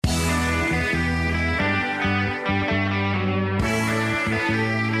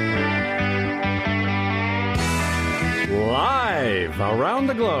around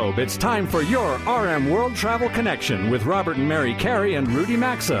the globe, it's time for your RM World Travel Connection with Robert and Mary Carey and Rudy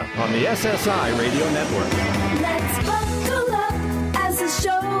Maxa on the SSI Radio Network. Let's buckle up as the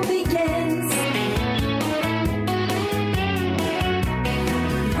show begins.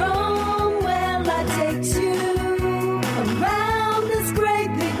 Rome, where life takes you around this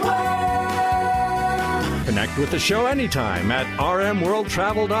great big world. Connect with the show anytime at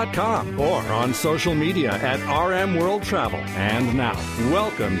rmworldtravel.com or on social media at RMWorldTravel. And now,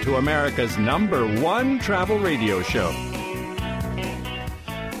 welcome to America's #1 travel radio show.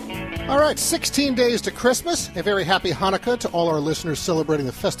 All right, 16 days to Christmas. A very happy Hanukkah to all our listeners celebrating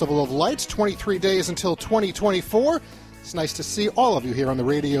the Festival of Lights. 23 days until 2024. It's nice to see all of you here on the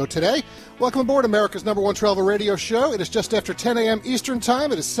radio today. Welcome aboard America's #1 travel radio show. It is just after 10 a.m. Eastern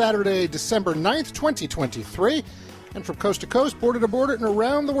Time. It is Saturday, December 9th, 2023. And from coast to coast, border to border, and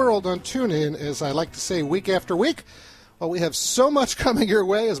around the world on TuneIn, as I like to say, week after week. Well, we have so much coming your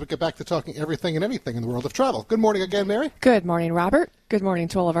way as we get back to talking everything and anything in the world of travel. Good morning again, Mary. Good morning, Robert. Good morning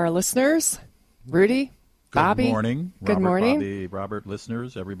to all of our listeners. Rudy, Bobby. Good morning. Good morning. Bobby, Robert,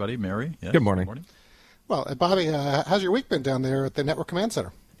 listeners, everybody. Mary. Yes. Good morning. Well, Bobby, how's your week been down there at the Network Command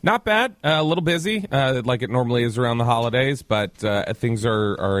Center? Not bad. A little busy, like it normally is around the holidays, but things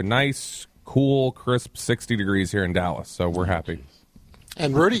are nice, cool, crisp 60 degrees here in Dallas, so we're happy.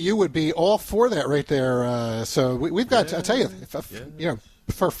 And Rudy, you would be all for that right there. So we've got, I'll tell you,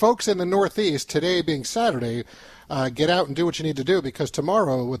 for folks in the Northeast, today being Saturday, get out and do what you need to do, because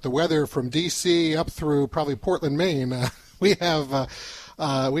tomorrow, with the weather from D.C. up through probably Portland, Maine, we've got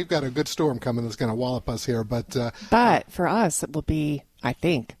a good storm coming that's going to wallop us here. But for us, it will be, I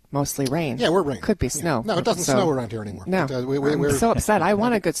think, mostly rain. Yeah, we're rain. Could be snow. No, it doesn't snow around here anymore. No, I'm so upset. I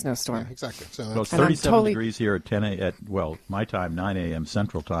want a good snowstorm. Yeah, exactly. So it's 37 degrees here at 10 at my time, 9 a.m.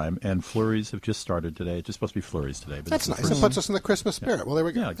 Central Time, and flurries have just started today. It's just supposed to be flurries today. But that's nice. It puts us in the Christmas spirit. Yeah. Well, there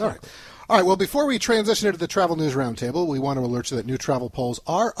we go. Yeah, exactly. All right. Well, before we transition into the Travel News Roundtable, we want to alert you that new travel polls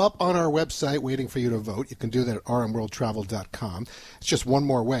are up on our website waiting for you to vote. You can do that at rmworldtravel.com. It's just one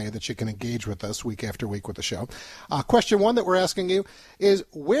more way that you can engage with us week after week with the show. Question one that we're asking you is,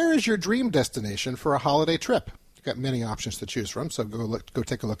 where is your dream destination for a holiday trip? You've got many options to choose from, so go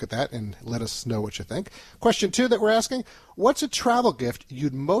take a look at that and let us know what you think. Question two that we're asking, what's a travel gift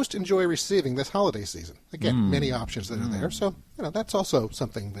you'd most enjoy receiving this holiday season? Again, many options that are there, so that's also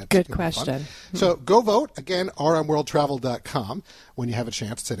something that's good question. So go vote, again, rmworldtravel.com when you have a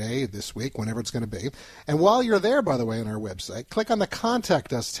chance today, this week, whenever it's going to be. And while you're there, by the way, on our website, click on the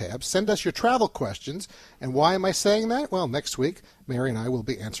Contact Us tab, send us your travel questions. And why am I saying that? Well, next week, Mary and I will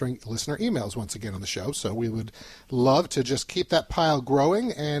be answering listener emails once again on the show, so we would love to just keep that pile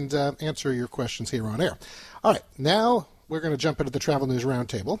growing and answer your questions here on air. All right, now we're going to jump into the Travel News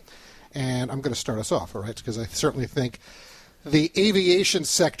Roundtable, and I'm going to start us off, all right, because I certainly think the aviation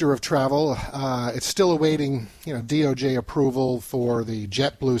sector of travel, it's still awaiting, DOJ approval for the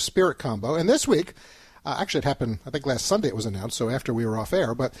JetBlue Spirit combo. And this week, actually it happened, I think last Sunday it was announced, so after we were off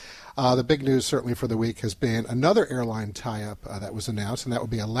air, but the big news certainly for the week has been another airline tie-up that was announced, and that would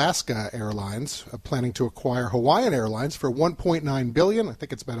be Alaska Airlines planning to acquire Hawaiian Airlines for $1.9 billion. I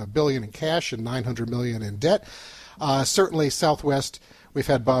think it's about $1 billion in cash and $900 million in debt. Certainly Southwest. We've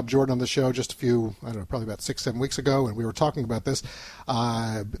had Bob Jordan on the show just a few, probably about 6-7 weeks ago, and we were talking about this.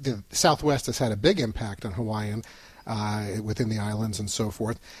 The Southwest has had a big impact on Hawaiian within the islands and so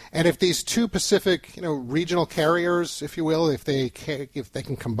forth. And if these two Pacific, regional carriers, if you will, if they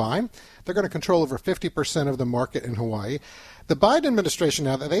can combine, they're going to control over 50% of the market in Hawaii. The Biden administration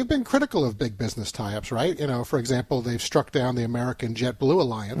now, they've been critical of big business tie-ups, right? For example, they've struck down the American JetBlue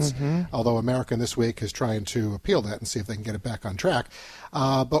alliance, although American this week is trying to appeal that and see if they can get it back on track.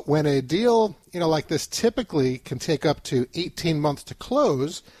 But when a deal, like this typically can take up to 18 months to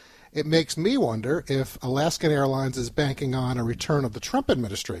close, it makes me wonder if Alaskan Airlines is banking on a return of the Trump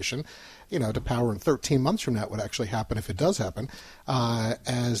administration, to power in 13 months from now, what would actually happen if it does happen,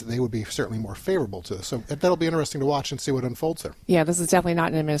 as they would be certainly more favorable to this. So that'll be interesting to watch and see what unfolds there. Yeah, this is definitely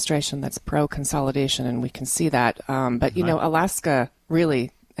not an administration that's pro-consolidation, and we can see that. But, Alaska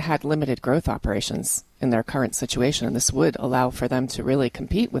really had limited growth operations in their current situation, and this would allow for them to really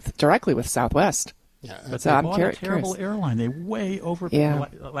compete directly with Southwest. Yeah, but they bought a terrible airline. They way overpaid. Yeah.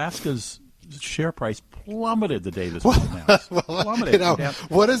 Alaska's share price plummeted the day this was announced. Plummeted.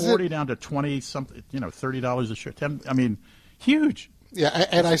 What is 40 down to 20 something, $30 a share. Huge. Yeah,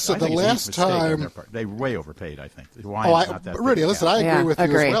 and I said the last time they way overpaid. I think. Rudy, listen, I agree with you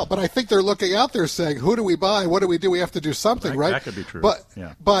as well. But I think they're looking out there saying, "Who do we buy? What do we do? We have to do something, right?" That could be true.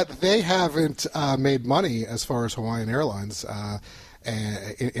 But they haven't made money as far as Hawaiian Airlines.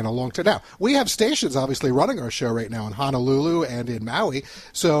 in a long time. Now, we have stations obviously running our show right now in Honolulu and in Maui.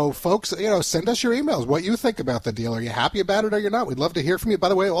 So, folks, send us your emails. What you think about the deal? Are you happy about it or you're not? We'd love to hear from you. By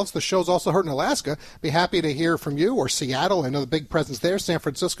the way, also the show's also heard in Alaska. Be happy to hear from you, or Seattle. I know the big presence there. San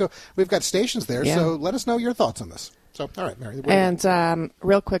Francisco. We've got stations there. Yeah. So let us know your thoughts on this. So, all right, Mary. And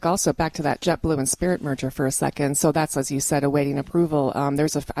real quick, also back to that JetBlue and Spirit merger for a second. So that's, as you said, awaiting approval.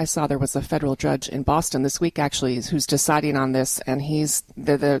 I saw there was a federal judge in Boston this week, actually, who's deciding on this, and he's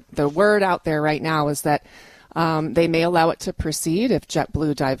the word out there right now is that they may allow it to proceed if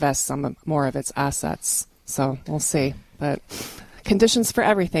JetBlue divests some more of its assets. So we'll see, but. Conditions for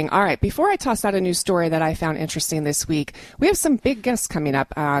everything. All right, before I toss out a new story that I found interesting this week, we have some big guests coming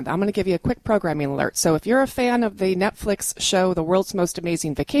up. I'm going to give you a quick programming alert. So if you're a fan of the Netflix show, The World's Most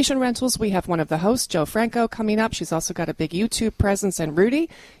Amazing Vacation Rentals, we have one of the hosts, Joe Franco, coming up. She's also got a big YouTube presence. And Rudy,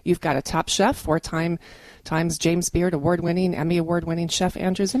 you've got a top chef, 4-time James Beard award-winning, Emmy award-winning chef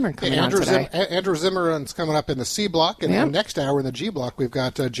Andrew Zimmern coming on today. Andrew Zimmern's coming up in the C block, and then next hour in the G block we've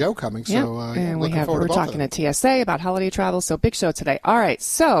got Joe coming. So and we're talking to TSA about holiday travel. So big show today. All right.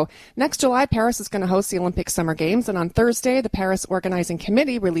 So next July, Paris is going to host the Olympic Summer Games, and on Thursday, the Paris Organizing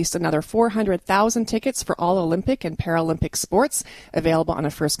Committee released another 400,000 tickets for all Olympic and Paralympic sports, available on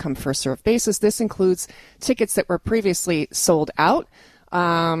a first-come, first-served basis. This includes tickets that were previously sold out.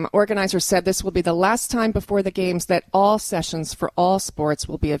 Organizers said this will be the last time before the games that all sessions for all sports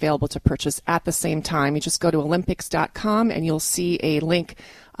will be available to purchase at the same time. You just go to Olympics.com and you'll see a link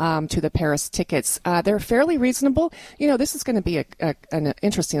to the Paris tickets. They're fairly reasonable. This is going to be an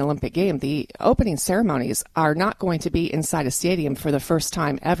interesting Olympic game. The opening ceremonies are not going to be inside a stadium for the first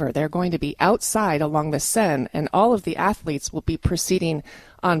time ever. They're going to be outside along the Seine, and all of the athletes will be proceeding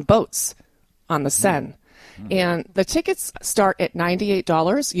on boats on the Seine. And the tickets start at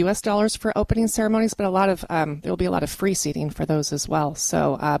 $98 US dollars for opening ceremonies, but there'll be a lot of free seating for those as well.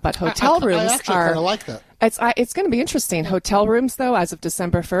 So, but hotel rooms I actually kind of like that. It's going to be interesting. Hotel rooms, though, as of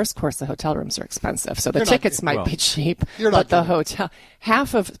December 1st, of course, the hotel rooms are expensive, so the tickets might be cheap. But the hotel,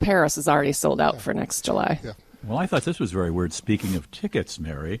 half of Paris is already sold out for next July. Yeah. Well, I thought this was very weird. Speaking of tickets,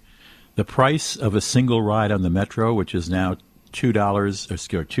 Mary, the price of a single ride on the Metro, which is now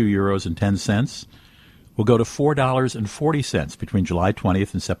 €2.10, will go to $4.40 between July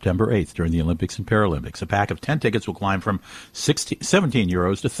 20th and September 8th during the Olympics and Paralympics. A pack of 10 tickets will climb from 17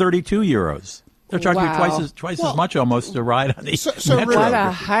 euros to 32 euros. They're charging you twice as much almost to ride on the Metro. What a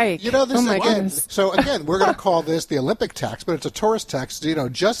hike. This goodness. So again, we're going to call this the Olympic tax, but it's a tourist tax.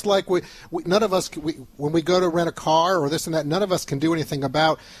 Just like we none of us, when we go to rent a car or this and that, none of us can do anything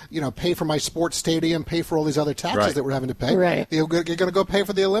about, pay for my sports stadium, pay for all these other taxes that we're having to pay. Right. You're going to go pay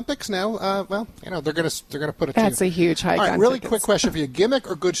for the Olympics now. They're going to put it. That's to you. A huge hike. All right, really quick question for you: gimmick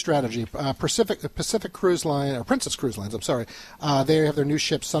or good strategy? Pacific Cruise Line or Princess Cruise Lines. I'm sorry. They have their new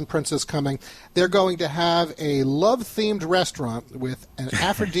ship, Sun Princess, coming. They're going to have a love-themed restaurant with an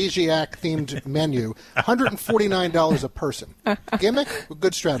aphrodisiac-themed menu, $149 a person. Gimmick or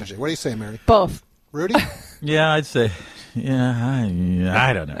good strategy? What do you say, Mary? Both. Rudy? Yeah, I'd say,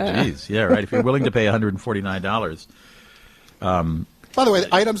 I don't know. Jeez. Yeah, right. If you're willing to pay $149. By the way,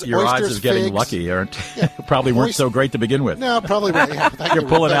 the items, your oysters, odds of getting figs, lucky probably weren't so great to begin with. No, probably not. Yeah, you're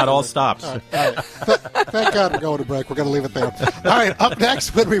pulling out all stops. All right. Thank God we're going to break. We're going to leave it there. All right, up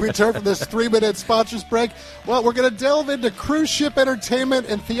next, when we return from this 3-minute sponsors break, well, we're going to delve into cruise ship entertainment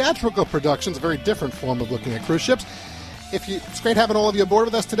and theatrical productions, a very different form of looking at cruise ships. It's great having all of you aboard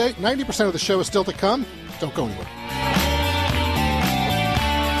with us today. 90% of the show is still to come. Don't go anywhere.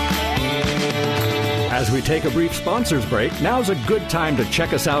 As we take a brief sponsors break, now's a good time to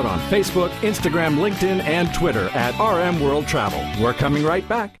check us out on Facebook, Instagram, LinkedIn, and Twitter at RM World Travel. We're coming right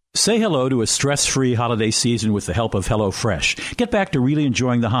back. Say hello to a stress-free holiday season with the help of HelloFresh. Get back to really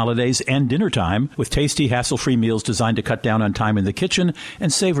enjoying the holidays and dinner time with tasty, hassle-free meals designed to cut down on time in the kitchen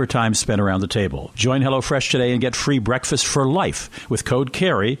and savor time spent around the table. Join HelloFresh today and get free breakfast for life with code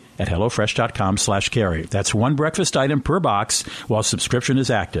Carey at HelloFresh.com/Carey. That's one breakfast item per box while subscription is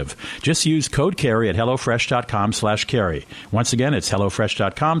active. Just use code Carey at HelloFresh.com/Carey. Once again, it's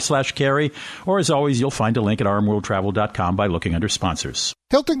HelloFresh.com/Carey, or as always, you'll find a link at RMWorldTravel.com by looking under sponsors.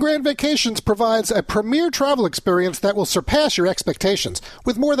 Hilton Grand Vacations provides a premier travel experience that will surpass your expectations.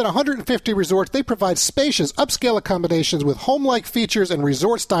 With more than 150 resorts, they provide spacious, upscale accommodations with home-like features and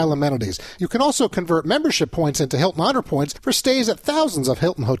resort-style amenities. You can also convert membership points into Hilton Honor Points for stays at thousands of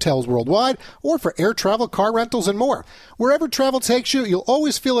Hilton hotels worldwide, or for air travel, car rentals, and more. Wherever travel takes you, you'll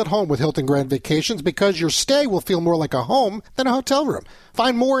always feel at home with Hilton Grand Vacations because your stay will feel more like a home than a hotel room.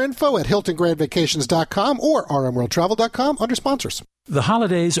 Find more info at HiltonGrandVacations.com or RMWorldTravel.com under sponsors. The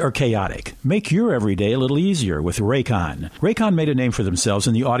holidays are chaotic. Make your everyday a little easier with Raycon. Raycon made a name for themselves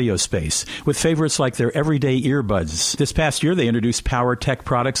in the audio space with favorites like their everyday earbuds. This past year, they introduced power tech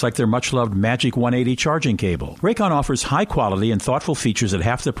products like their much-loved Magic 180 charging cable. Raycon offers high-quality and thoughtful features at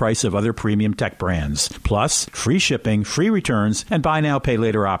half the price of other premium tech brands. Plus, free shipping, free returns, and buy now, pay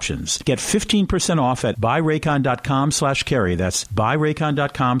later options. Get 15% off at buyraycon.com/carry. That's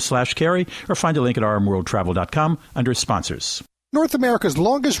buyraycon.com/carry, or find a link at rmworldtravel.com under sponsors. North America's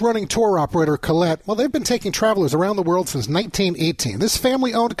longest-running tour operator, Colette, well, they've been taking travelers around the world since 1918. This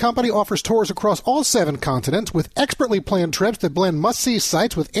family-owned company offers tours across all 7 continents with expertly planned trips that blend must-see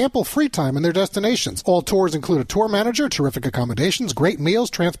sites with ample free time in their destinations. All tours include a tour manager, terrific accommodations, great meals,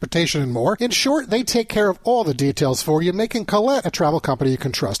 transportation, and more. In short, they take care of all the details for you, making Colette a travel company you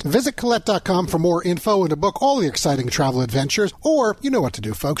can trust. Visit Colette.com for more info and to book all the exciting travel adventures. Or, you know what to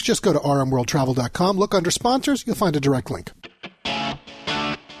do, folks. Just go to RMWorldTravel.com, look under sponsors, you'll find a direct link.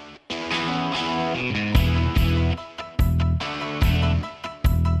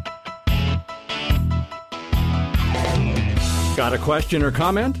 Got a question or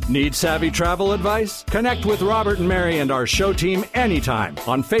comment? Need savvy travel advice? Connect with Robert and Mary and our show team anytime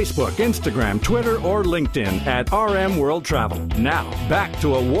on Facebook, Instagram, Twitter, or LinkedIn at RM World Travel. Now, back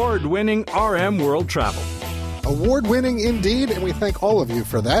to award-winning RM World Travel. Award-winning indeed, and we thank all of you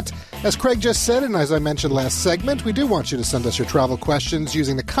for that. As Craig just said, and as I mentioned last segment, we do want you to send us your travel questions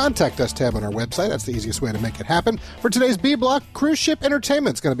using the Contact Us tab on our website. That's the easiest way to make it happen. For today's B-Block, cruise ship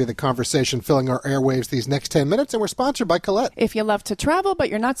entertainment is going to be the conversation filling our airwaves these next 10 minutes, and we're sponsored by Colette. If you love to travel, but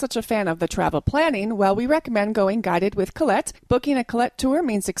you're not such a fan of the travel planning, well, we recommend going guided with Colette. Booking a Colette tour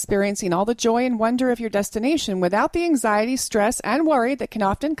means experiencing all the joy and wonder of your destination without the anxiety, stress, and worry that can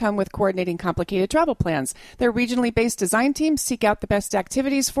often come with coordinating complicated travel plans. Their regionally based design teams seek out the best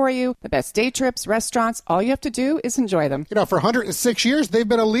activities for you, the best day trips, restaurants. All you have to do is enjoy them. You know, for 106 years, they've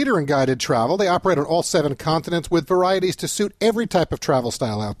been a leader in guided travel. They operate on all 7 continents with varieties to suit every type of travel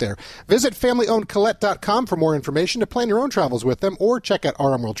style out there. Visit familyownedcolette.com for more information to plan your own travels with them, or check out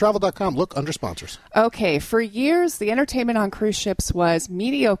rmworldtravel.com. Look under sponsors. Okay, for years, the entertainment on cruise ships was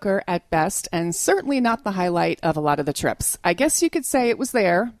mediocre at best and certainly not the highlight of a lot of the trips. I guess you could say it was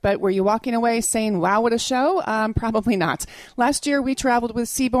there, but were you walking away saying, wow, what a show? Probably not. Last year, we traveled with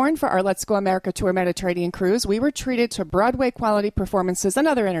Seabourn for our Let's Go America Tour Mediterranean cruise. We were treated to Broadway quality performances and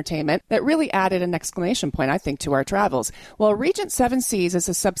other entertainment that really added an exclamation point, I think, to our travels. Well, Regent Seven Seas is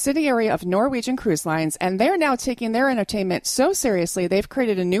a subsidiary of Norwegian Cruise Lines, and they're now taking their entertainment so seriously, they've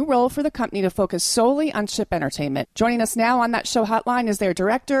created a new role for the company to focus solely on ship entertainment. Joining us now on that show hotline is their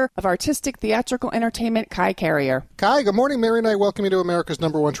Director of Artistic Theatrical Entertainment, Carey. Kai, good morning. Mary and I welcome you to America's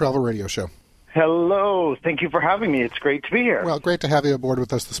 #1 travel radio show. Hello. Thank you for having me. It's great to be here. Well, great to have you aboard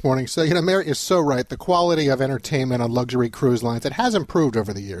with us this morning. So, Mary is so right. The quality of entertainment on luxury cruise lines, it has improved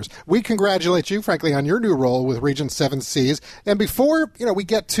over the years. We congratulate you, frankly, on your new role with Regent Seven Seas. And before, we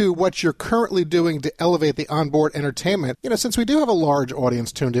get to what you're currently doing to elevate the onboard entertainment, since we do have a large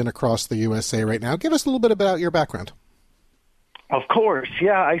audience tuned in across the USA right now, give us a little bit about your background. Of course.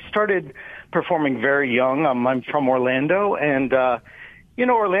 Yeah, I started performing very young. I'm from Orlando, and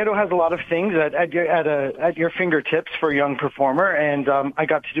Orlando has a lot of things at your fingertips for a young performer, and I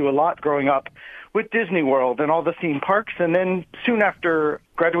got to do a lot growing up with Disney World and all the theme parks. And then soon after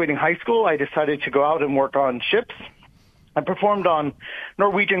graduating high school, I decided to go out and work on ships. I performed on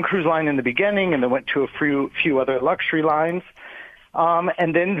Norwegian Cruise Line in the beginning, and then went to a few other luxury lines,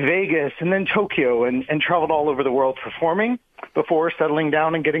 and then Vegas, and then Tokyo, and traveled all over the world performing before settling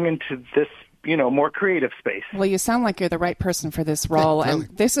down and getting into this more creative space. Well, you sound like you're the right person for this role. Yeah, really.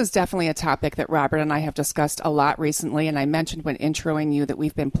 And this is definitely a topic that Robert and I have discussed a lot recently. And I mentioned when introing you that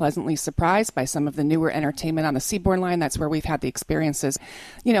we've been pleasantly surprised by some of the newer entertainment on the Seabourn line. That's where we've had the experiences.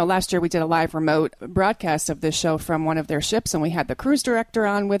 Last year we did a live remote broadcast of this show from one of their ships, and we had the cruise director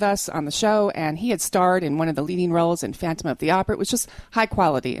on with us on the show, and he had starred in one of the leading roles in Phantom of the Opera. It was just high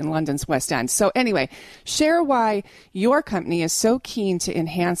quality in London's West End. So anyway, share why your company is so keen to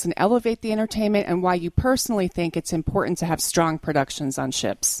enhance and elevate the entertainment, and why you personally think it's important to have strong productions on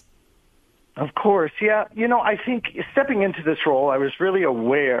ships. Of course, yeah. I think stepping into this role, I was really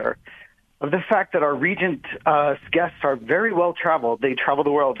aware of the fact that our Regent guests are very well traveled. They travel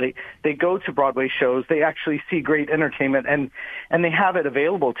the world. They go to Broadway shows. They actually see great entertainment, and they have it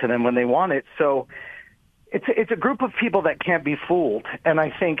available to them when they want it. So it's a group of people that can't be fooled. And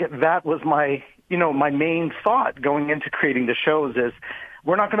I think that was my main thought going into creating the shows is,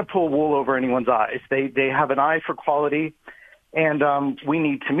 we're not going to pull wool over anyone's eyes. They have an eye for quality, and we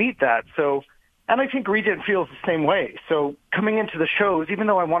need to meet that. So And I think Regent feels the same way. So coming into the shows, even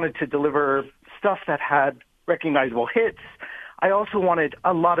though I wanted to deliver stuff that had recognizable hits, I also wanted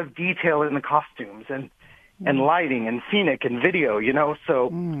a lot of detail in the costumes and lighting and scenic and video, you know.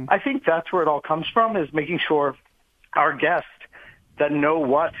 So I think that's where it all comes from, is making sure our guests that know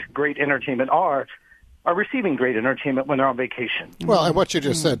what great entertainment are receiving great entertainment when they're on vacation. Well, and what you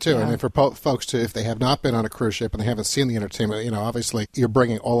just said, too, and for folks, too, if they have not been on a cruise ship and they haven't seen the entertainment, you know, obviously you're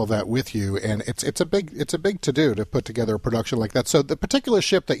bringing all of that with you, and it's a big to-do to put together a production like that. So the particular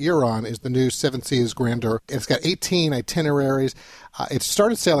ship that you're on is the new Seven Seas Grandeur. It's got 18 itineraries. It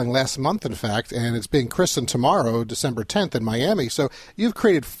started sailing last month, in fact, and it's being christened tomorrow, December 10th, in Miami. So you've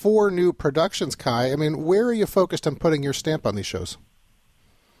created 4 new productions, Kai. I mean, where are you focused on putting your stamp on these shows?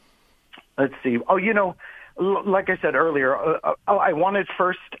 Let's see. Oh, you know, like I said earlier, I wanted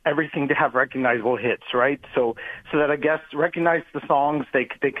first everything to have recognizable hits, right? So that I guess recognize the songs, they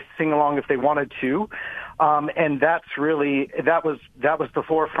could sing along if they wanted to, and that's really that was the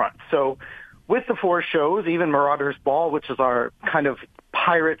forefront. So with the 4 shows, even Marauders Ball, which is our kind of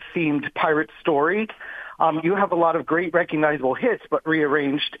pirate-themed pirate story, you have a lot of great recognizable hits, but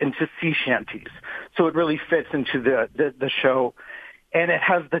rearranged into sea shanties. So it really fits into the show. And it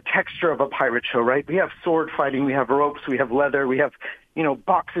has the texture of a pirate show, right? We have sword fighting, we have ropes, we have leather, we have, you know,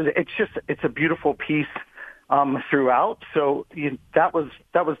 boxes. It's a beautiful piece throughout. So that was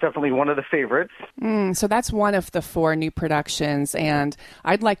definitely one of the favorites. So that's one of the 4 new productions, and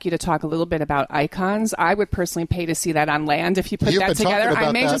I'd like you to talk a little bit about Icons. I would personally pay to see that on land if you put that together.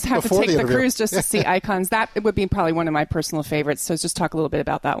 I may just have to take the cruise just to see Icons. That would be probably one of my personal favorites. So just talk a little bit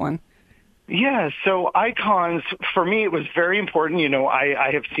about that one. Yeah, so Icons, for me, it was very important. You know,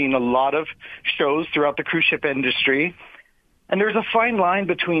 I have seen a lot of shows throughout the cruise ship industry, and there's a fine line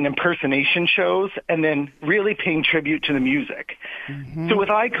between impersonation shows and then really paying tribute to the music. Mm-hmm. So with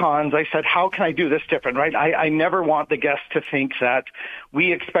Icons, I said, how can I do this different, right? I never want the guests to think that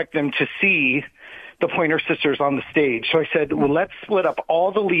we expect them to see the Pointer Sisters on the stage. So I said, well, let's split up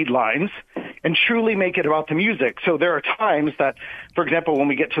all the lead lines and truly make it about the music. So there are times that, for example, when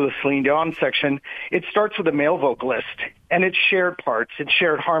we get to the Celine Dion section, it starts with a male vocalist, and it's shared parts, it's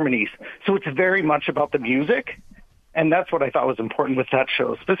shared harmonies. So it's very much about the music. And that's what I thought was important with that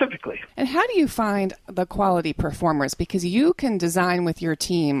show specifically. And how do you find the quality performers? Because you can design with your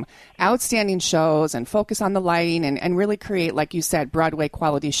team outstanding shows and focus on the lighting and really create, like you said, Broadway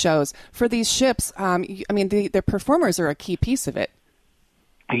quality shows. For these ships, I mean, the performers are a key piece of it.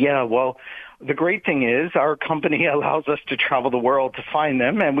 Yeah, well, the great thing is our company allows us to travel the world to find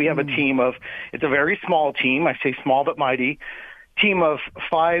them. And we have a team of, it's a very small team. I say small but mighty. Team of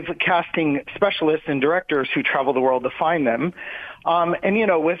 5 casting specialists and directors who travel the world to find them. And, you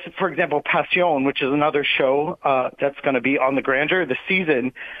know, with, for example, Passion, which is another show that's going to be on the Grandeur this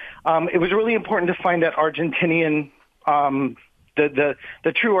season, it was really important to find that Argentinian, the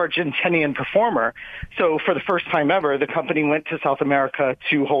true Argentinian performer. So for the first time ever, the company went to South America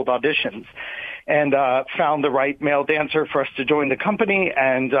to hold auditions and found the right male dancer for us to join the company.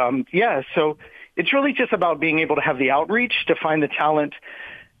 And, so it's really just about being able to have the outreach to find the talent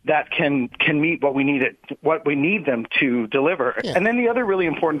that can meet what we need them to deliver. Yeah. And then the other really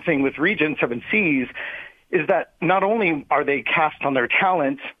important thing with Regent Seven Seas is that not only are they cast on their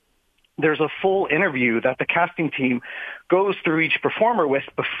talent, there's a full interview that the casting team goes through each performer with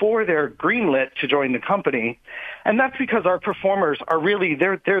before they're greenlit to join the company. And that's because our performers are really,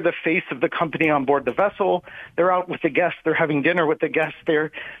 they're the face of the company on board the vessel. They're out with the guests. They're having dinner with the guests.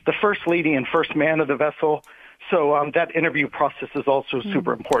 They're the first lady and first man of the vessel. So that interview process is also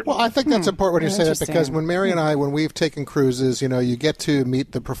super important. Well, I think that's important when you say that, because when Mary and I, when we've taken cruises, you know, you get to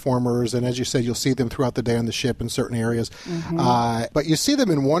meet the performers, and as you said, you'll see them throughout the day on the ship in certain areas. Mm-hmm. But you see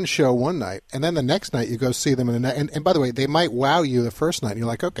them in one show one night, and then the next night you go see them in and by the way, they might wow you the first night, and you're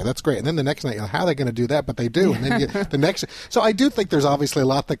like, okay, that's great. And then the next night, you're like, how are they going to do that? But they do. And then the next. So I do think there's obviously a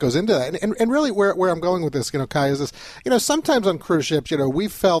lot that goes into that. And really where I'm going with this, you know, Kai, is this, you know, sometimes on cruise ships, you know,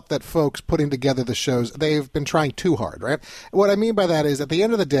 we've felt that folks putting together the shows, they've been trying too hard, right? What I mean by that is, at the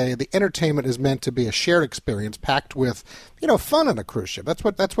end of the day, the entertainment is meant to be a shared experience packed with, you know, fun on a cruise ship. That's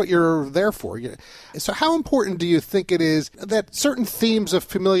what you're there for. So how important do you think it is that certain themes of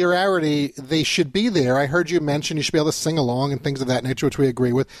familiarity, they should be there? I heard you mention you should be able to sing along and things of that nature, which we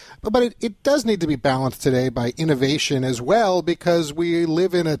agree with. But it does need to be balanced today by innovation as well, because we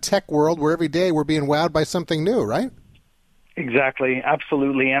live in a tech world where every day we're being wowed by something new, right? Exactly,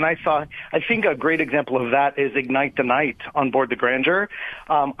 absolutely. And I think a great example of that is Ignite the Night on board the Grandeur.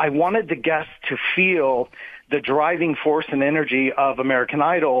 I wanted the guests to feel the driving force and energy of American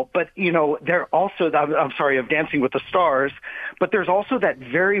Idol, but, they're also, of Dancing with the Stars, but there's also that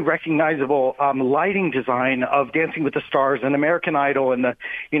very recognizable lighting design of Dancing with the Stars and American Idol and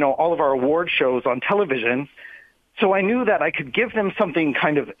all of our award shows on television. So I knew that I could give them something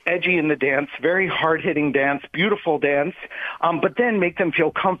kind of edgy in the dance, very hard-hitting dance, beautiful dance, but then make them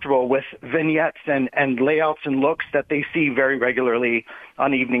feel comfortable with vignettes and layouts and looks that they see very regularly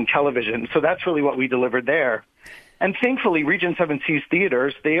on evening television. So that's really what we delivered there. And thankfully, Region 7 Seas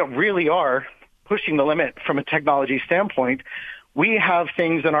theaters, they really are pushing the limit from a technology standpoint. We have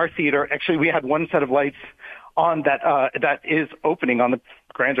things in our theater. Actually, we had one set of lights on that is opening on the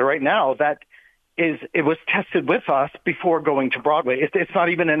Grandeur right now it was tested with us before going to Broadway. It's not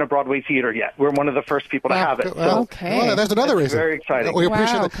even in a Broadway theater yet. We're one of the first people to have it. Okay. There's another reason. Very exciting. We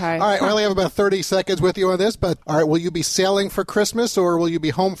appreciate it. Okay. All right, we only have about 30 seconds with you on this, but all right, will you be sailing for Christmas or will you be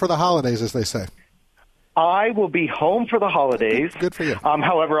home for the holidays, as they say? I will be home for the holidays. Good for you.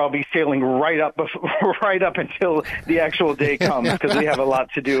 However, I'll be sailing right up until the actual day comes because we have a lot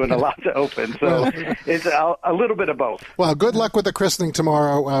to do and a lot to open. So it's a little bit of both. Well, good luck with the christening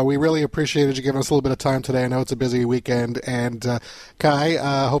tomorrow. We really appreciated you giving us a little bit of time today. I know it's a busy weekend. And Kai,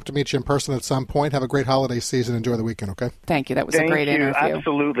 hope to meet you in person at some point. Have a great holiday season. Enjoy the weekend, okay? Thank you. That was a great interview.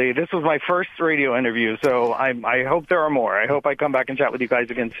 Absolutely. This was my first radio interview, so I hope there are more. I hope I come back and chat with you guys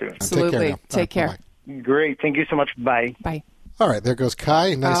again soon. Absolutely. Take care. Bye-bye. Great. Thank you so much. Bye. Bye. All right, there goes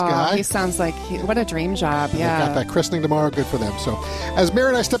Kai. Nice guy. He sounds like, what a dream job. Yeah. They've got that christening tomorrow. Good for them. So as Mary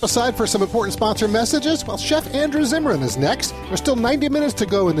and I step aside for some important sponsor messages, well, Chef Andrew Zimmern is next. There's still 90 minutes to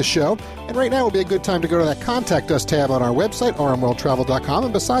go in the show. And right now would be a good time to go to that Contact Us tab on our website, RMWorldTravel.com.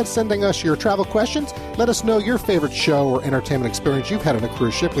 And besides sending us your travel questions, let us know your favorite show or entertainment experience you've had on a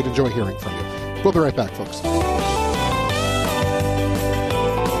cruise ship. We'd enjoy hearing from you. We'll be right back, folks.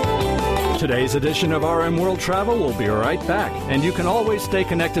 Today's edition of RM World Travel will be right back, and you can always stay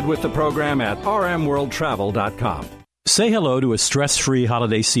connected with the program at rmworldtravel.com. Say hello to a stress-free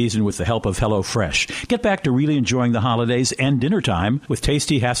holiday season with the help of HelloFresh. Get back to really enjoying the holidays and dinner time with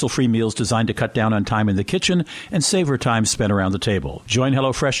tasty, hassle-free meals designed to cut down on time in the kitchen and savor time spent around the table. Join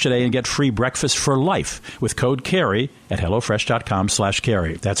HelloFresh today and get free breakfast for life with code Carey at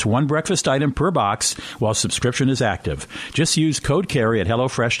HelloFresh.com/Carey. That's one breakfast item per box while subscription is active. Just use code Carey at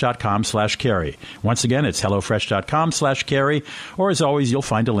HelloFresh.com/Carey. Once again, it's HelloFresh.com/Carey, or as always, you'll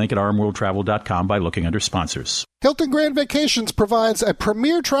find a link at RMWorldTravel.com by looking under sponsors. Hilton Grand Vacations provides a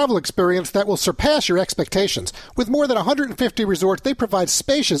premier travel experience that will surpass your expectations. With more than 150 resorts, they provide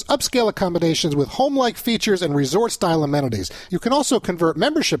spacious, upscale accommodations with home-like features and resort-style amenities. You can also convert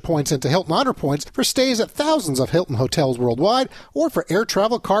membership points into Hilton Honor Points for stays at thousands of Hilton hotels worldwide, or for air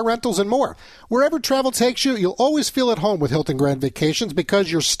travel, car rentals, and more. Wherever travel takes you, you'll always feel at home with Hilton Grand Vacations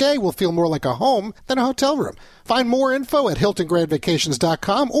because your stay will feel more like a home than a hotel room. Find more info at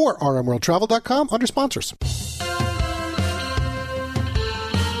HiltonGrandVacations.com or RMWorldTravel.com under sponsors.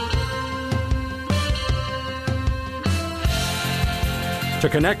 To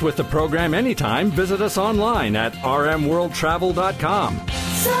connect with the program anytime, visit us online at rmworldtravel.com.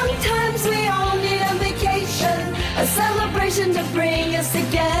 Sometimes we all need a vacation, a celebration to bring us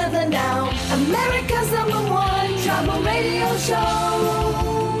together now. America's #1 travel radio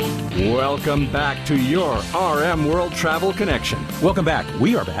show. Welcome back to your RM World Travel Connection. Welcome back.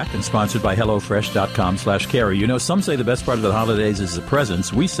 We are back and sponsored by HelloFresh.com/Carey. You know, some say the best part of the holidays is the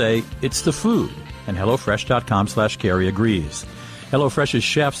presents. We say it's the food. And HelloFresh.com/Carey agrees. HelloFresh's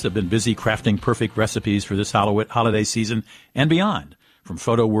chefs have been busy crafting perfect recipes for this holiday season and beyond. From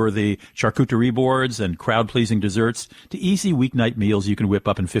photo-worthy charcuterie boards and crowd-pleasing desserts to easy weeknight meals you can whip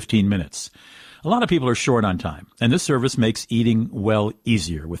up in 15 minutes. A lot of people are short on time, and this service makes eating well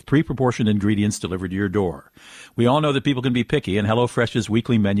easier with pre-proportioned ingredients delivered to your door. We all know that people can be picky, and HelloFresh's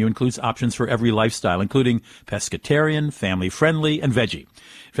weekly menu includes options for every lifestyle, including pescatarian, family-friendly, and veggie.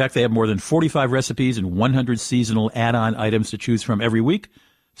 In fact, they have more than 45 recipes and 100 seasonal add-on items to choose from every week,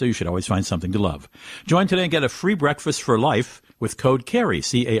 so you should always find something to love. Join today and get a free breakfast for life with code Carey,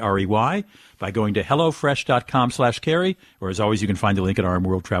 C-A-R-E-Y, by going to HelloFresh.com/Carey, or as always, you can find the link at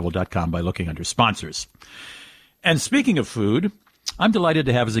RMWorldTravel.com by looking under sponsors. And speaking of food, I'm delighted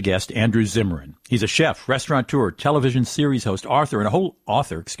to have as a guest Andrew Zimmern. He's a chef, restaurateur, television series host, and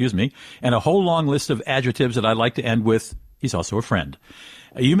a whole long list of adjectives that I'd like to end with. He's also a friend.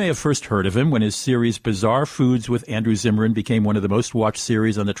 You may have first heard of him when his series Bizarre Foods with Andrew Zimmern became one of the most watched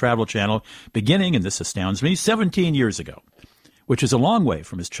series on the Travel Channel, beginning, and this astounds me, 17 years ago, which is a long way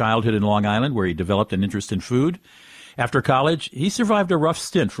from his childhood in Long Island, where he developed an interest in food. After college, he survived a rough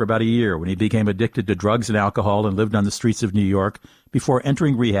stint for about a year when he became addicted to drugs and alcohol and lived on the streets of New York before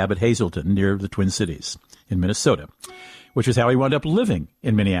entering rehab at Hazleton near the Twin Cities. in Minnesota, which is how he wound up living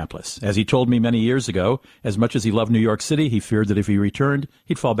in Minneapolis. As he told me many years ago, as much as he loved New York City, he feared that if he returned,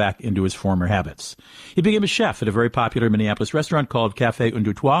 he'd fall back into his former habits. He became a chef at a very popular Minneapolis restaurant called Café Un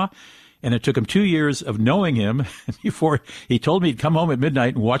Deux Trois, and it took him 2 years of knowing him before he told me he'd come home at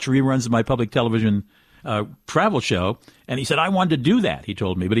midnight and watch reruns of my public television travel show. And he said, I wanted to do that, he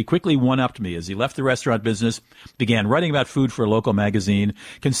told me. But he quickly one-upped me as he left the restaurant business, began writing about food for a local magazine,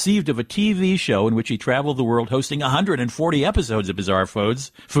 conceived of a TV show in which he traveled the world, hosting 140 episodes of Bizarre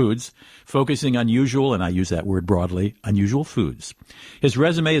Foods, focusing on usual, and I use that word broadly, unusual foods. His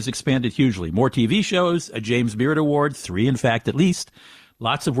resume has expanded hugely. More TV shows, a James Beard Award, 3 in fact at least,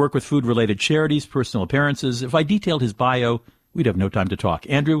 lots of work with food-related charities, personal appearances. If I detailed his bio, we'd have no time to talk.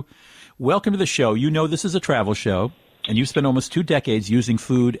 Andrew, welcome to the show. You know this is a travel show, and you've spent almost 2 decades using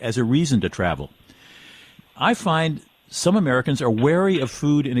food as a reason to travel. I find some Americans are wary of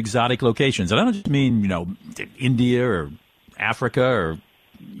food in exotic locations. And I don't just mean, India or Africa or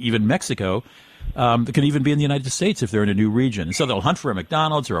even Mexico. It can even be in the United States if they're in a new region. And so they'll hunt for a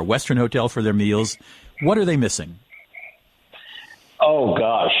McDonald's or a Western hotel for their meals. What are they missing? Oh,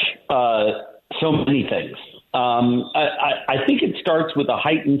 gosh. So many things. I think it starts with a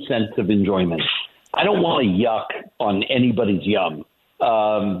heightened sense of enjoyment. I don't want to yuck on anybody's yum.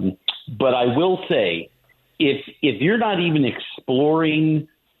 But I will say, if you're not even exploring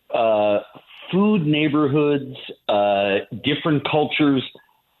food neighborhoods, different cultures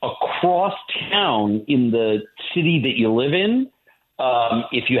across town in the city that you live in,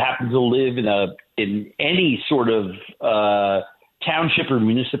 if you happen to live in any sort of township or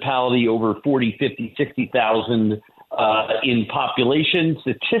municipality over 40, 50, 60,000 in population,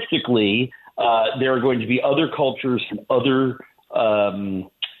 statistically, there are going to be other cultures and other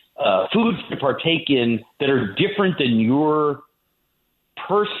foods to partake in that are different than your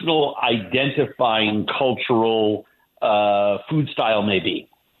personal identifying cultural food style may be.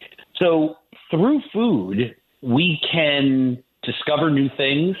 So through food, we can discover new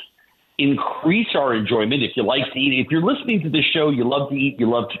things, increase our enjoyment. If you like to eat, if you're listening to this show, you love to eat, you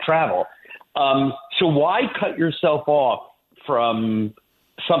love to travel. So why cut yourself off from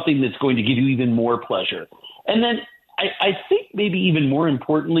something that's going to give you even more pleasure? And then I think maybe even more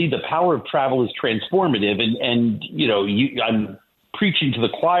importantly, the power of travel is transformative. And I'm preaching to the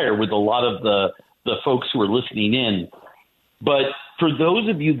choir with a lot of the folks who are listening in. But for those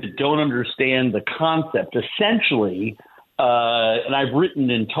of you that don't understand the concept, essentially, and I've written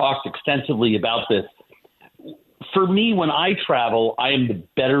and talked extensively about this, for me, when I travel, I am the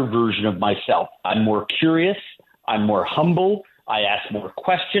better version of myself. I'm more curious. I'm more humble. I ask more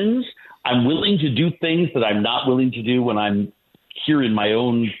questions. I'm willing to do things that I'm not willing to do when I'm here in my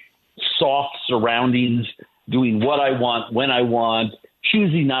own soft surroundings, doing what I want, when I want,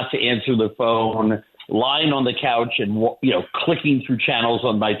 choosing not to answer the phone, lying on the couch and, clicking through channels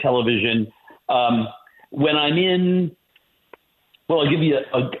on my television. When I'm in, well,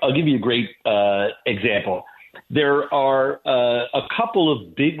 I'll give you a great example. There are a couple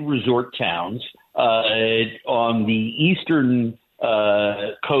of big resort towns on the eastern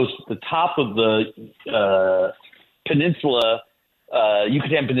coast, at the top of the peninsula,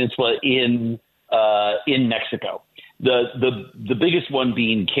 Yucatan Peninsula in Mexico. The biggest one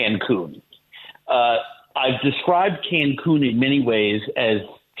being Cancun. I've described Cancun in many ways as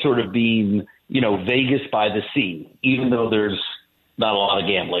sort of being, Vegas by the sea, even though there's not a lot of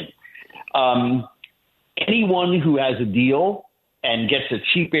gambling. Anyone who has a deal and gets a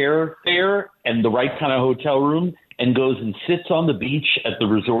cheap airfare and the right kind of hotel room and goes and sits on the beach at the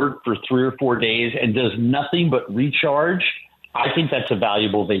resort for 3 or 4 days and does nothing but recharge, I think that's a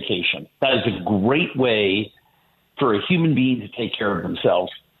valuable vacation. That is a great way for a human being to take care of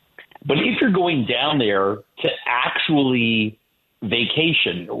themselves. But if you're going down there to actually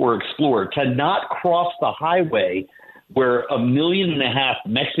vacation or explore, to not cross the highway where 1.5 million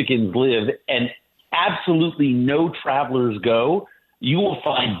Mexicans live and absolutely no travelers go, you will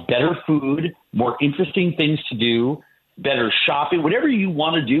find better food, more interesting things to do, better shopping. Whatever you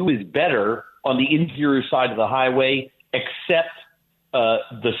want to do is better on the interior side of the highway, except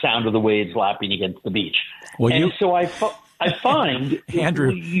the sound of the waves lapping against the beach. Well, I find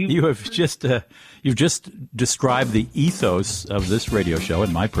Andrew, you've just described the ethos of this radio show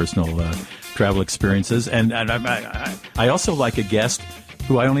and my personal travel experiences, and I also like a guest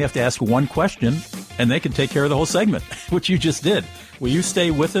who I only have to ask one question, and they can take care of the whole segment, which you just did. Will you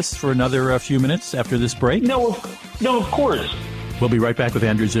stay with us for another few minutes after this break? No, of course. We'll be right back with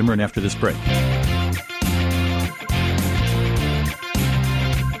Andrew Zimmern after this break.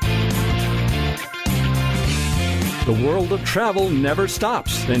 The world of travel never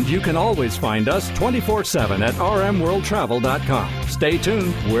stops, and you can always find us 24/7 at RMWorldTravel.com. Stay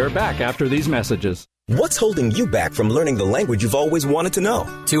tuned. We're back after these messages. What's holding you back from learning the language you've always wanted to know?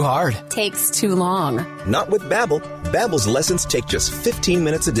 Too hard. Takes too long. Not with Babbel. Babbel's lessons take just 15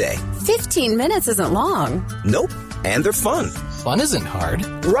 minutes a day. 15 minutes isn't long. Nope. And they're fun. Fun isn't hard.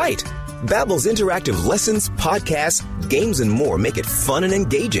 Right. Babbel's interactive lessons, podcasts, games, and more make it fun and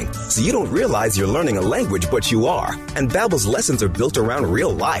engaging, so you don't realize you're learning a language, but you are. And Babbel's lessons are built around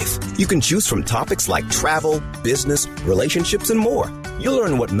real life. You can choose from topics like travel, business, relationships, and more. You'll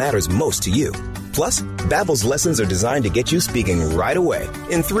learn what matters most to you. Plus, Babbel's lessons are designed to get you speaking right away.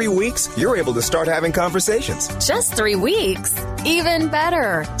 In 3 weeks, you're able to start having conversations. Just 3 weeks? Even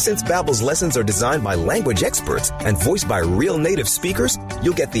better. Since Babbel's lessons are designed by language experts and voiced by real native speakers,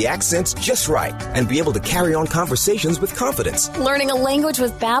 you'll get the accents just right and be able to carry on conversations with confidence. Learning a language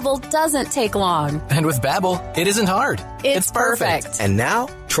with Babbel doesn't take long. And with Babbel, it isn't hard. It's perfect. And now,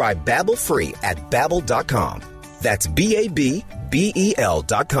 try Babbel free at Babbel.com. That's BABBEL.com.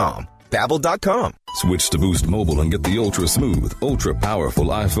 Babbel.com. Switch to Boost Mobile and get the ultra smooth, ultra powerful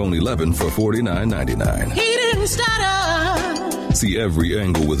iPhone 11 for $49.99. He didn't stutter. See every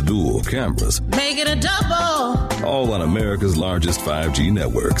angle with dual cameras. Make it a double. All on America's largest 5G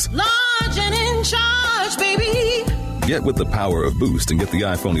networks. Large and in charge, baby. Get with the power of Boost and get the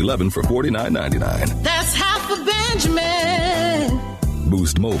iPhone 11 for $49.99. That's half a Benjamin.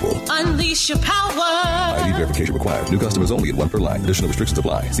 Boost Mobile. Unleash your power. ID verification required. New customers only at 1 per line. Additional restrictions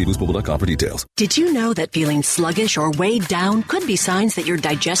apply. See boostmobile.com for details. Did you know that feeling sluggish or weighed down could be signs that your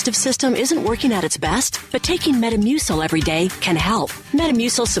digestive system isn't working at its best? But taking Metamucil every day can help.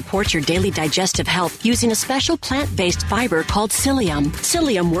 Metamucil supports your daily digestive health using a special plant-based fiber called psyllium.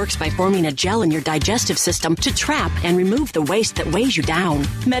 Psyllium works by forming a gel in your digestive system to trap and remove the waste that weighs you down.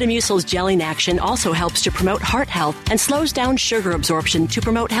 Metamucil's gelling action also helps to promote heart health and slows down sugar absorption to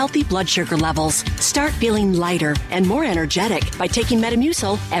promote healthy blood sugar levels. Start feeling lighter and more energetic by taking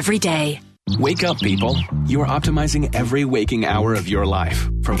Metamucil every day. Wake up, people. You are optimizing every waking hour of your life.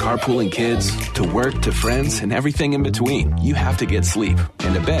 From carpooling kids, to work, to friends, and everything in between. You have to get sleep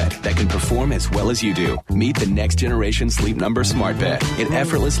and a bed that can perform as well as you do. Meet the next generation Sleep Number Smart Bed. It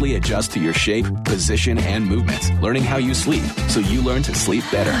effortlessly adjusts to your shape, position, and movements, learning how you sleep, so you learn to sleep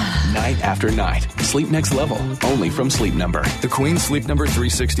better, night after night. Sleep next level, only from Sleep Number. The Queen Sleep Number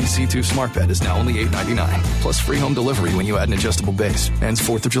 360 C2 Smart Bed is now only $8.99, plus free home delivery when you add an adjustable base. Ends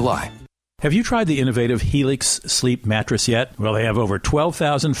 4th of July. Have you tried the innovative Helix sleep mattress yet? Well, they have over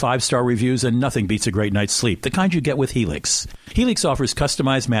 12,000 five-star reviews, and nothing beats a great night's sleep, the kind you get with Helix. Helix offers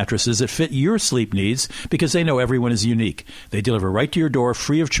customized mattresses that fit your sleep needs because they know everyone is unique. They deliver right to your door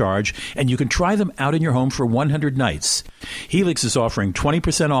free of charge, and you can try them out in your home for 100 nights. Helix is offering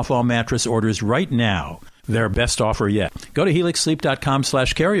 20% off all mattress orders right now. Their best offer yet. Go to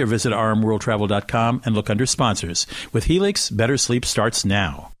helixsleep.com/carry or visit RMWorldTravel.com and look under sponsors. With Helix, better sleep starts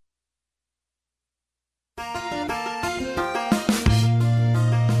now.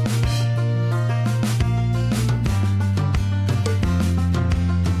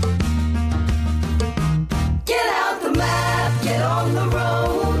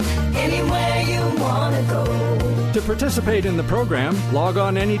 To participate in the program, log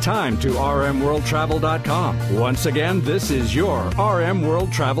on anytime to RMWorldTravel.com. Once again, this is your RM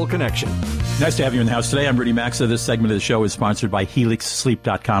World Travel Connection. Nice to have you in the house today. I'm Rudy Maxa. This segment of the show is sponsored by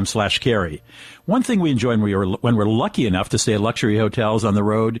HelixSleep.com/Carey. One thing we enjoy when we're lucky enough to stay at luxury hotels on the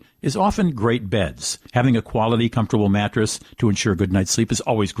road is often great beds. Having a quality, comfortable mattress to ensure good night's sleep is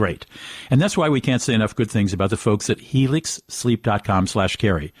always great. And that's why we can't say enough good things about the folks at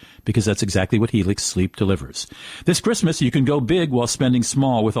HelixSleep.com/Carey, because that's exactly what Helix Sleep delivers. This Christmas, you can go big while spending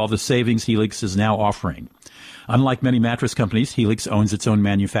small with all the savings Helix is now offering. Unlike many mattress companies, Helix owns its own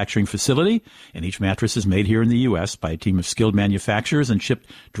manufacturing facility, and each mattress is made here in the U.S. by a team of skilled manufacturers and shipped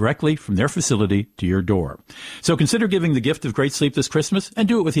directly from their facility to your door. So consider giving the gift of great sleep this Christmas and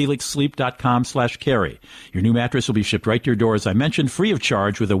do it with HelixSleep.com/Carey. Your new mattress will be shipped right to your door, as I mentioned, free of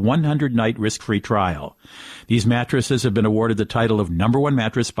charge with a 100-night risk-free trial. These mattresses have been awarded the title of #1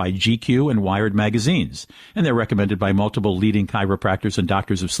 mattress by GQ and Wired magazines, and they're recommended by multiple leading chiropractors and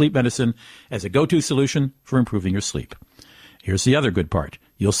doctors of sleep medicine as a go-to solution for improving your sleep. Here's the other good part.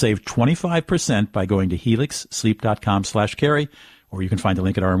 You'll save 25% by going to HelixSleep.com/Carey, or you can find the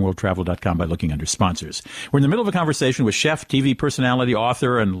link at RMWorldTravel.com by looking under sponsors. We're in the middle of a conversation with chef, TV personality,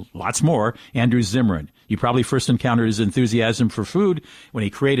 author, and lots more, Andrew Zimmern. You probably first encountered his enthusiasm for food when he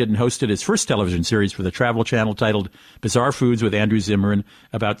created and hosted his first television series for the Travel Channel titled Bizarre Foods with Andrew Zimmern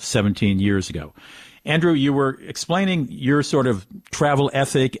about 17 years ago. Andrew, you were explaining your sort of travel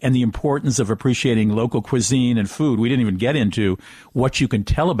ethic and the importance of appreciating local cuisine and food. We didn't even get into what you can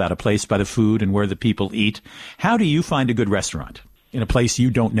tell about a place by the food and where the people eat. How do you find a good restaurant in a place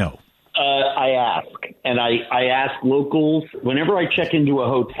you don't know? I ask, and I ask locals. Whenever I check into a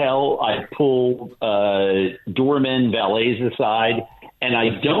hotel, I pull doormen, valets aside, and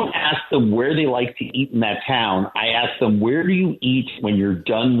I don't ask them where they like to eat in that town. I ask them, where do you eat when you're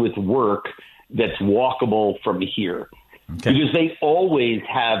done with work that's walkable from here? Okay. Because they always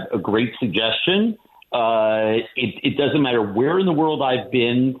have a great suggestion. It doesn't matter where in the world I've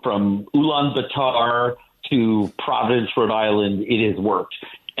been, from Ulaanbaatar to Providence, Rhode Island, it has worked.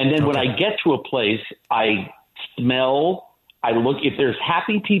 And then when I get to a place, I smell, I look, if there's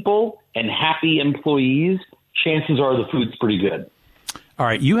happy people and happy employees, chances are the food's pretty good. All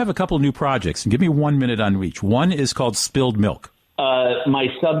right, you have a couple of new projects. Give me 1 minute on each. One is called Spilled Milk. My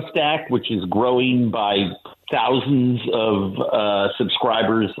Substack, which is growing by thousands of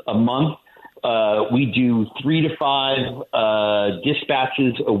subscribers a month. We do 3 to 5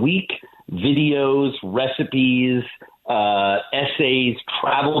 dispatches a week, videos, recipes, essays,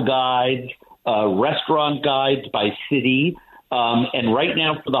 travel guides, restaurant guides by city. And right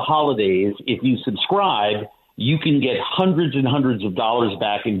now for the holidays, if you subscribe, you can get hundreds and hundreds of dollars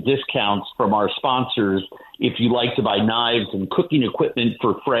back in discounts from our sponsors if you like to buy knives and cooking equipment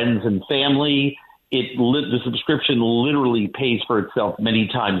for friends and family. The subscription literally pays for itself many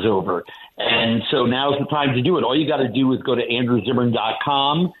times over. And so now's the time to do it. All you got to do is go to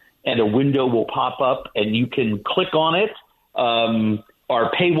andrewzimmern.com, and a window will pop up, and you can click on it.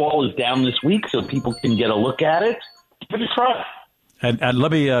 Our paywall is down this week, so people can get a look at it. Give it a try. And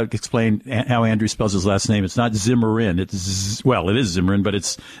let me explain how Andrew spells his last name. It's not Zimmerin. It is Zimmerin, but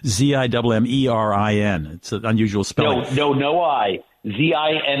it's Zimmerin. It's an unusual spelling. No I.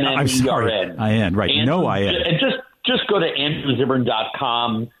 Zimmern. I'm sorry. I-N, right. Andrew, no I-N. And just go to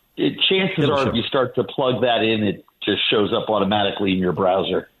andrewzimmern.com. Chances are if you start to plug that in, it just shows up automatically in your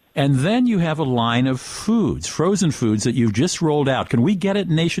browser. And then you have a line of foods, frozen foods that you've just rolled out. Can we get it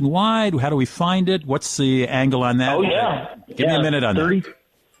nationwide? How do we find it? What's the angle on that? Oh, yeah. Give me a minute on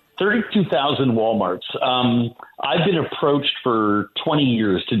 32,000 Walmarts. I've been approached for 20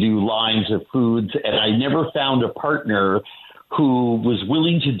 years to do lines of foods, and I never found a partner who was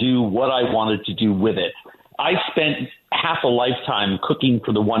willing to do what I wanted to do with it. I spent half a lifetime cooking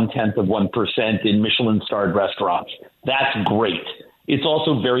for the 0.1% in Michelin-starred restaurants. That's great. It's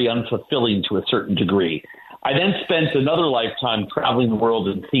also very unfulfilling to a certain degree. I then spent another lifetime traveling the world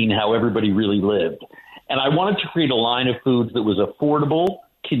and seeing how everybody really lived. And I wanted to create a line of foods that was affordable,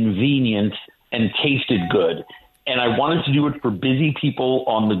 convenient, and tasted good. And I wanted to do it for busy people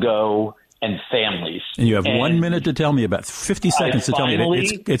on the go and families. And you have 1 minute to tell me about 50 seconds to tell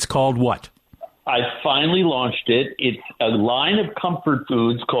me. It's called what? I finally launched it. It's a line of comfort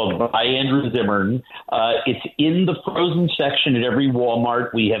foods called By Andrew Zimmern. It's in the frozen section at every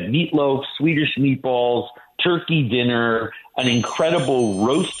Walmart. We have meatloaf, Swedish meatballs, turkey dinner, an incredible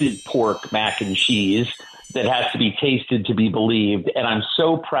roasted pork mac and cheese that has to be tasted to be believed. And I'm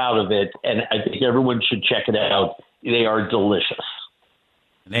so proud of it, and I think everyone should check it out. They are delicious.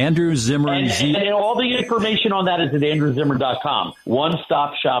 Andrew Zimmern. And all the information on that is at andrewzimmern.com.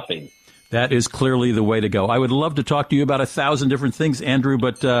 One-stop shopping. That is clearly the way to go. I would love to talk to you about 1,000 different things, Andrew,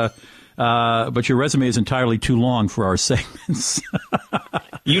 but your resume is entirely too long for our segments.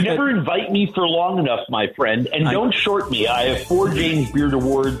 You never invite me for long enough, my friend, and don't short me. I have 4 James Beard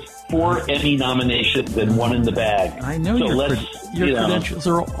Awards, 4 Emmy nominations, and 1 in the bag. I know your credentials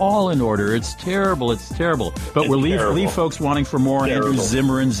are all in order. It's terrible. It's terrible. But we'll leave folks wanting for more. Andrew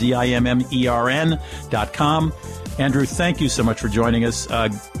Zimmern, Zimmern.com. Andrew, thank you so much for joining us.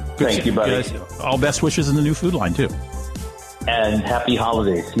 Thank you, buddy. All best wishes in the new food line, too. And happy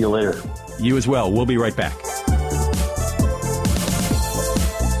holidays. See you later. You as well. We'll be right back.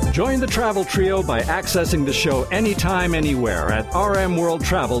 Join the Travel Trio by accessing the show anytime, anywhere at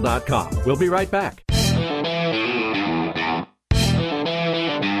RMWorldTravel.com. We'll be right back.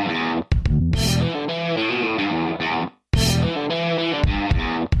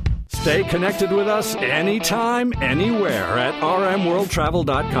 Stay connected with us anytime, anywhere at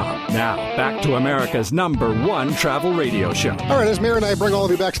RMWorldTravel.com. Now, back to America's #1 travel radio show. All right, as Mary and I bring all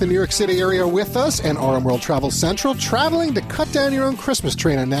of you back to the New York City area with us and RM World Travel Central, traveling to cut down your own Christmas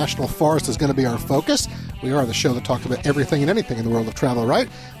tree in a national forest is going to be our focus. We are the show that talks about everything and anything in the world of travel, right?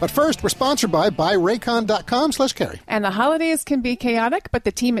 But first, we're sponsored by buyraycon.com/Carey. And the holidays can be chaotic, but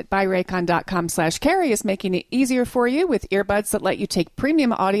the team at buyraycon.com/Carey is making it easier for you with earbuds that let you take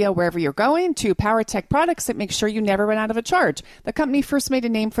premium audio wherever you're going to power tech products that make sure you never run out of a charge. The company first made a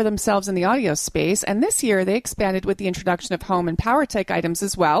name for themselves in the audio space, and this year they expanded with the introduction of home and power tech items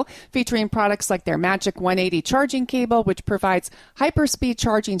as well, featuring products like their Magic 180 charging cable, which provides hyperspeed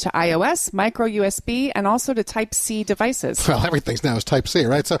charging to iOS, micro USB, and also to Type-C devices. Well, everything's now is Type-C,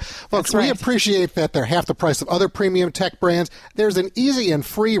 right? So, folks, we appreciate that they're half the price of other premium tech brands. There's an easy and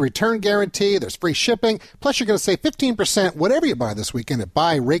free return guarantee. There's free shipping. Plus, you're going to save 15% whatever you buy this weekend at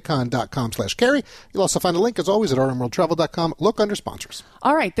buyraycon.com/Carey. You'll also find a link, as always, at RMWorldTravel.com. Look under sponsors.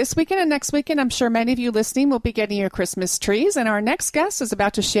 All right, this weekend and next weekend, I'm sure many of you listening will be getting your Christmas trees, and our next guest is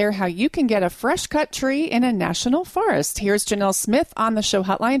about to share how you can get a fresh-cut tree in a national forest. Here's Janelle Smith on the show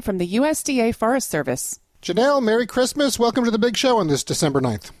hotline from the USDA Forest Service. Janelle, Merry Christmas. Welcome to the big show on this December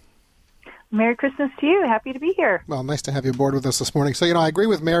 9th. Merry Christmas to you. Happy to be here. Well, nice to have you aboard with us this morning. So, I agree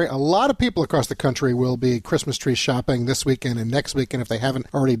with Mary. A lot of people across the country will be Christmas tree shopping this weekend and next weekend if they haven't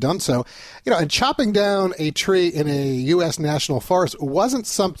already done so. And chopping down a tree in a U.S. national forest wasn't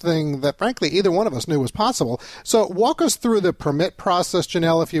something that, frankly, either one of us knew was possible. So walk us through the permit process,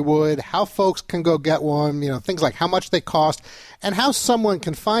 Janelle, if you would, how folks can go get one, things like how much they cost, and how someone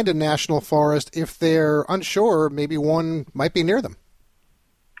can find a national forest if they're unsure, maybe one might be near them.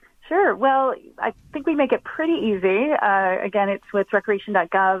 Sure. Well, I think we make it pretty easy. Again, it's with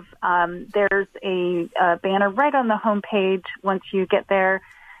recreation.gov. There's a banner right on the homepage once you get there.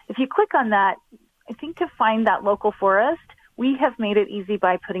 If you click on that, I think to find that local forest, we have made it easy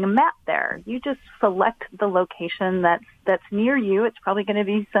by putting a map there. You just select the location that's near you. It's probably going to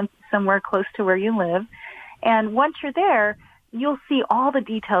be somewhere close to where you live. And once you're there, you'll see all the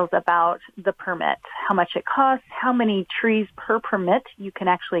details about the permit, how much it costs, how many trees per permit you can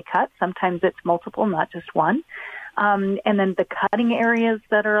actually cut. Sometimes it's multiple, not just one. And then the cutting areas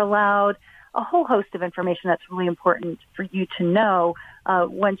that are allowed, a whole host of information that's really important for you to know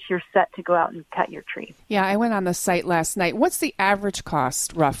once you're set to go out and cut your tree. Yeah, I went on the site last night. What's the average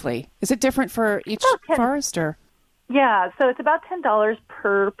cost, roughly? Is it different for each forest, or? Yeah, so it's about $10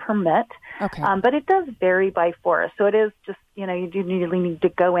 per permit. Okay. But it does vary by forest. So it is just, you do really need to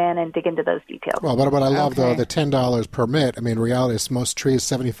go in and dig into those details. Well, but what I love, though, the $10 per permit, in reality, it's most trees,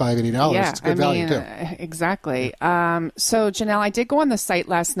 $75, $80. Yeah, it's good value, too. Exactly. So, Janelle, I did go on the site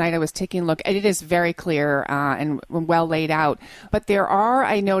last night. I was taking a look. It is very clear and well laid out. But there are,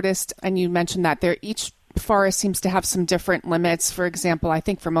 I noticed, and you mentioned that, each forest seems to have some different limits. For example, I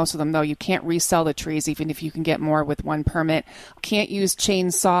think for most of them, though, you can't resell the trees, even if you can get more with one permit. Can't use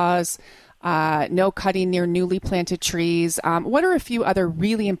chainsaws. No cutting near newly planted trees. What are a few other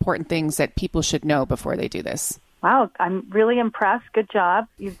really important things that people should know before they do this? Wow, I'm really impressed. Good job.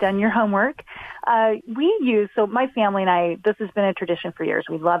 You've done your homework. So my family and I, this has been a tradition for years.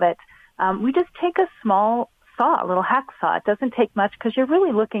 We love it. We just take a small saw, a little hacksaw. It doesn't take much because you're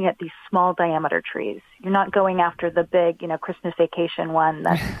really looking at these small diameter trees. You're not going after the big, Christmas vacation one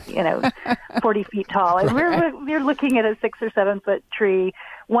that's, 40 feet tall. Right. We're looking at a 6 or 7 foot tree,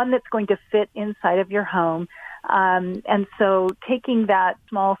 one that's going to fit inside of your home. And so taking that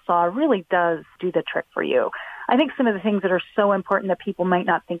small saw really does do the trick for you. I think some of the things that are so important that people might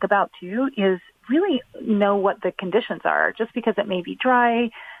not think about, too, is really know what the conditions are. Just because it may be dry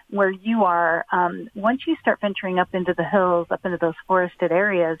where you are, once you start venturing up into the hills, up into those forested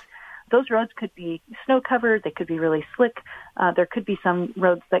areas, those roads could be snow-covered. They could be really slick. There could be some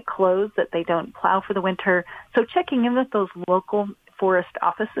roads that close, that they don't plow for the winter. So checking in with those local forest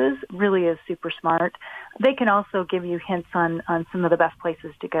offices really is super smart. They can also give you hints on some of the best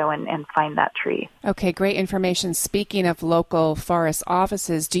places to go and find that tree. Okay, great information. Speaking of local forest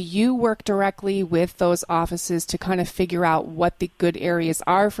offices, do you work directly with those offices to kind of figure out what the good areas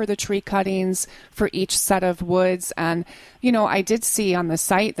are for the tree cuttings for each set of woods? And, I did see on the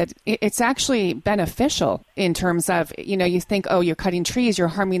site that it's actually beneficial in terms of, you think, oh, you're cutting trees, you're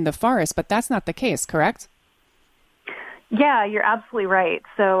harming the forest, but that's not the case, correct? Yeah, you're absolutely right.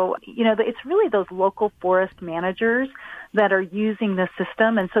 So, it's really those local forest managers that are using the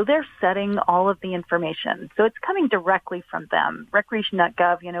system, and so they're setting all of the information. So it's coming directly from them.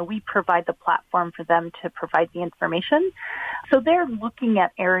 Recreation.gov, we provide the platform for them to provide the information. So they're looking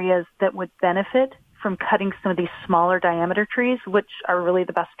at areas that would benefit from cutting some of these smaller diameter trees, which are really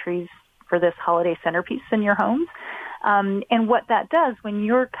the best trees for this holiday centerpiece in your homes. And what that does when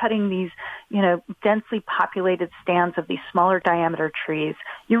you're cutting these, densely populated stands of these smaller diameter trees,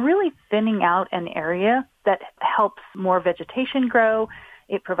 you're really thinning out an area that helps more vegetation grow.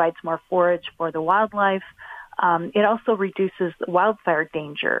 It provides more forage for the wildlife. It also reduces wildfire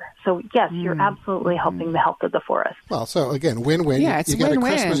danger. So, yes, you're absolutely helping the health of the forest. Well, so again, win-win. Yeah, it's you get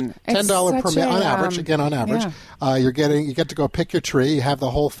win-win. a Christmas $10 permit on average. Again, on average, you get to go pick your tree. You have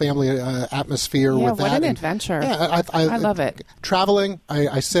the whole family atmosphere with that. What an adventure! Yeah, I love it. Traveling.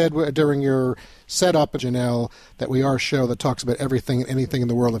 I said during your setup, Janelle, that we are a show that talks about everything and anything in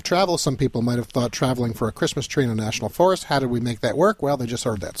the world of travel. Some people might have thought traveling for a Christmas tree in a national forest. How did we make that work? Well, they just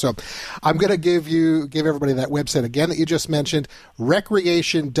heard that. So I'm going to give everybody that website again that you just mentioned,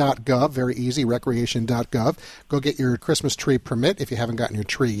 recreation.gov. Very easy, recreation.gov. Go get your Christmas tree permit if you haven't gotten your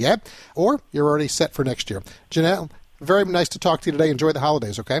tree yet, or you're already set for next year. Janelle, very nice to talk to you today. Enjoy the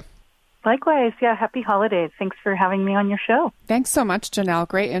holidays, okay? Likewise. Yeah, happy holidays. Thanks for having me on your show. Thanks so much, Janelle.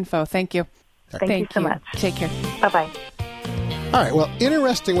 Great info. Thank you. Thank you so much. Take care. Bye-bye. All right, well,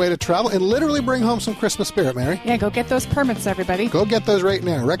 interesting way to travel and literally bring home some Christmas spirit, Mary. Yeah, go get those permits, everybody. Go get those right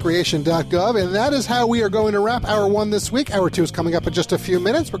now, recreation.gov. And that is how we are going to wrap Hour 1 this week. Hour 2 is coming up in just a few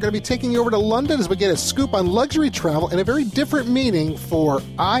minutes. We're going to be taking you over to London as we get a scoop on luxury travel and a very different meaning for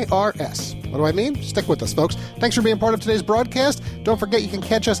IRS. What do I mean? Stick with us, folks. Thanks for being part of today's broadcast. Don't forget you can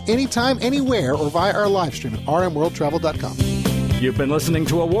catch us anytime, anywhere, or via our live stream at rmworldtravel.com. You've been listening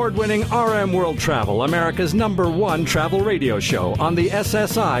to award-winning RM World Travel, America's #1 travel radio show on the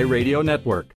SSI Radio Network.